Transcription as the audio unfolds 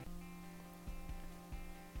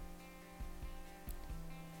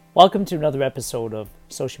Welcome to another episode of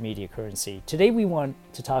Social Media Currency. Today we want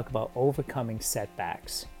to talk about overcoming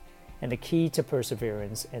setbacks and the key to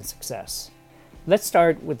perseverance and success. Let's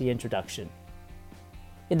start with the introduction.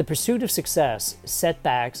 In the pursuit of success,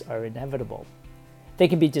 setbacks are inevitable. They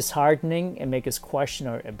can be disheartening and make us question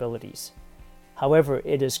our abilities. However,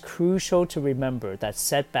 it is crucial to remember that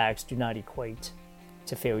setbacks do not equate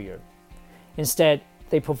to failure. Instead,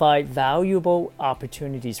 they provide valuable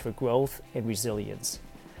opportunities for growth and resilience.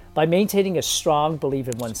 By maintaining a strong belief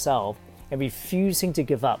in oneself and refusing to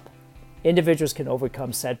give up, individuals can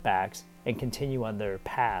overcome setbacks and continue on their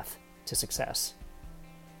path to success.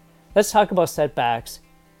 Let's talk about setbacks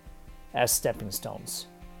as stepping stones.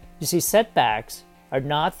 You see, setbacks are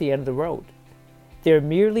not the end of the road. They are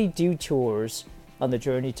merely detours on the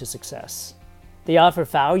journey to success. They offer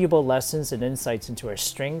valuable lessons and insights into our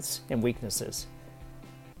strengths and weaknesses.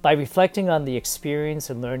 By reflecting on the experience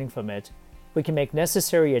and learning from it, we can make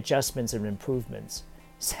necessary adjustments and improvements.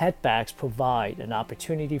 Setbacks provide an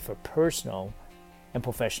opportunity for personal and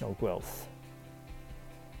professional growth.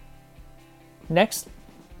 Next,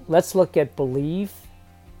 let's look at belief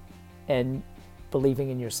and believing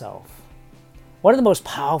in yourself. One of the most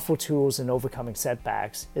powerful tools in overcoming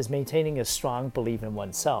setbacks is maintaining a strong belief in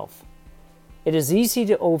oneself. It is easy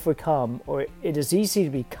to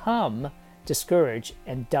become discouraged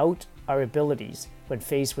and doubt our abilities when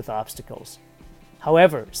faced with obstacles.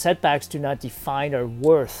 However, setbacks do not define our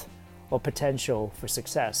worth or potential for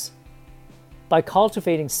success. By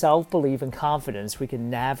cultivating self-belief and confidence, we can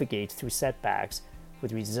navigate through setbacks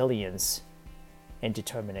with resilience and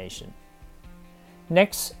determination.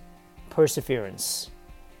 Next, perseverance.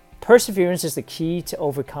 Perseverance is the key to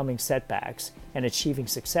overcoming setbacks and achieving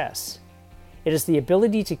success. It is the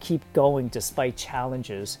ability to keep going despite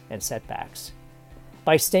challenges and setbacks.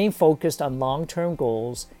 By staying focused on long-term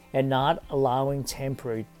goals and not allowing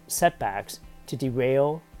temporary setbacks to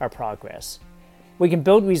derail our progress, we can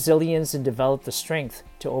build resilience and develop the strength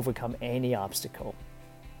to overcome any obstacle.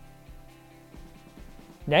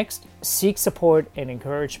 Next, seek support and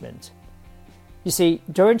encouragement. You see,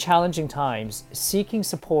 during challenging times, seeking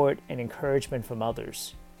support and encouragement from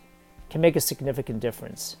others can make a significant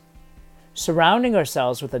difference. Surrounding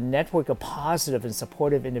ourselves with a network of positive and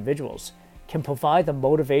supportive individuals can provide the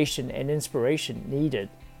motivation and inspiration needed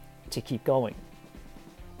to keep going.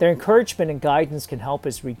 Their encouragement and guidance can help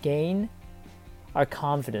us regain our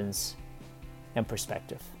confidence and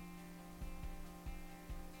perspective.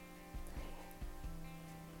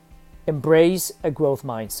 Embrace a growth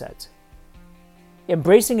mindset.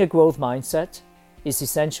 Embracing a growth mindset is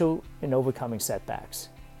essential in overcoming setbacks.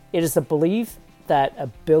 It is the belief that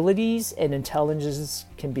abilities and intelligence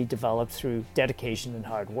can be developed through dedication and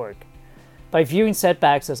hard work. By viewing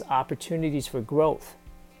setbacks as opportunities for growth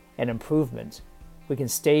and improvement, we can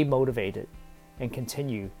stay motivated and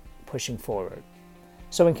continue pushing forward.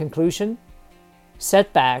 So in conclusion,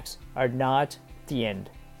 setbacks are not the end.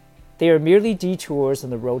 They are merely detours on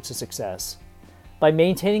the road to success. By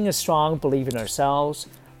maintaining a strong belief in ourselves,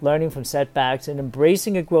 learning from setbacks, and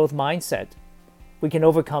embracing a growth mindset, we can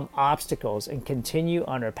overcome obstacles and continue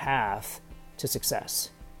on our path to success.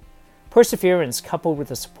 Perseverance, coupled with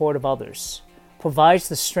the support of others, provides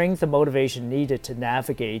the strength and motivation needed to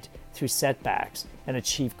navigate through setbacks and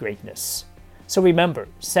achieve greatness. So remember,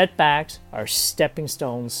 setbacks are stepping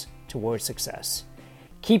stones towards success.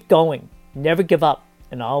 Keep going, never give up,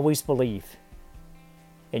 and always believe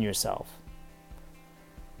in yourself.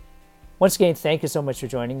 Once again, thank you so much for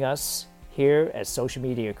joining us here at Social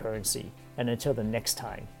Media Currency. And until the next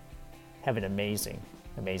time, have an amazing,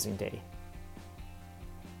 amazing day.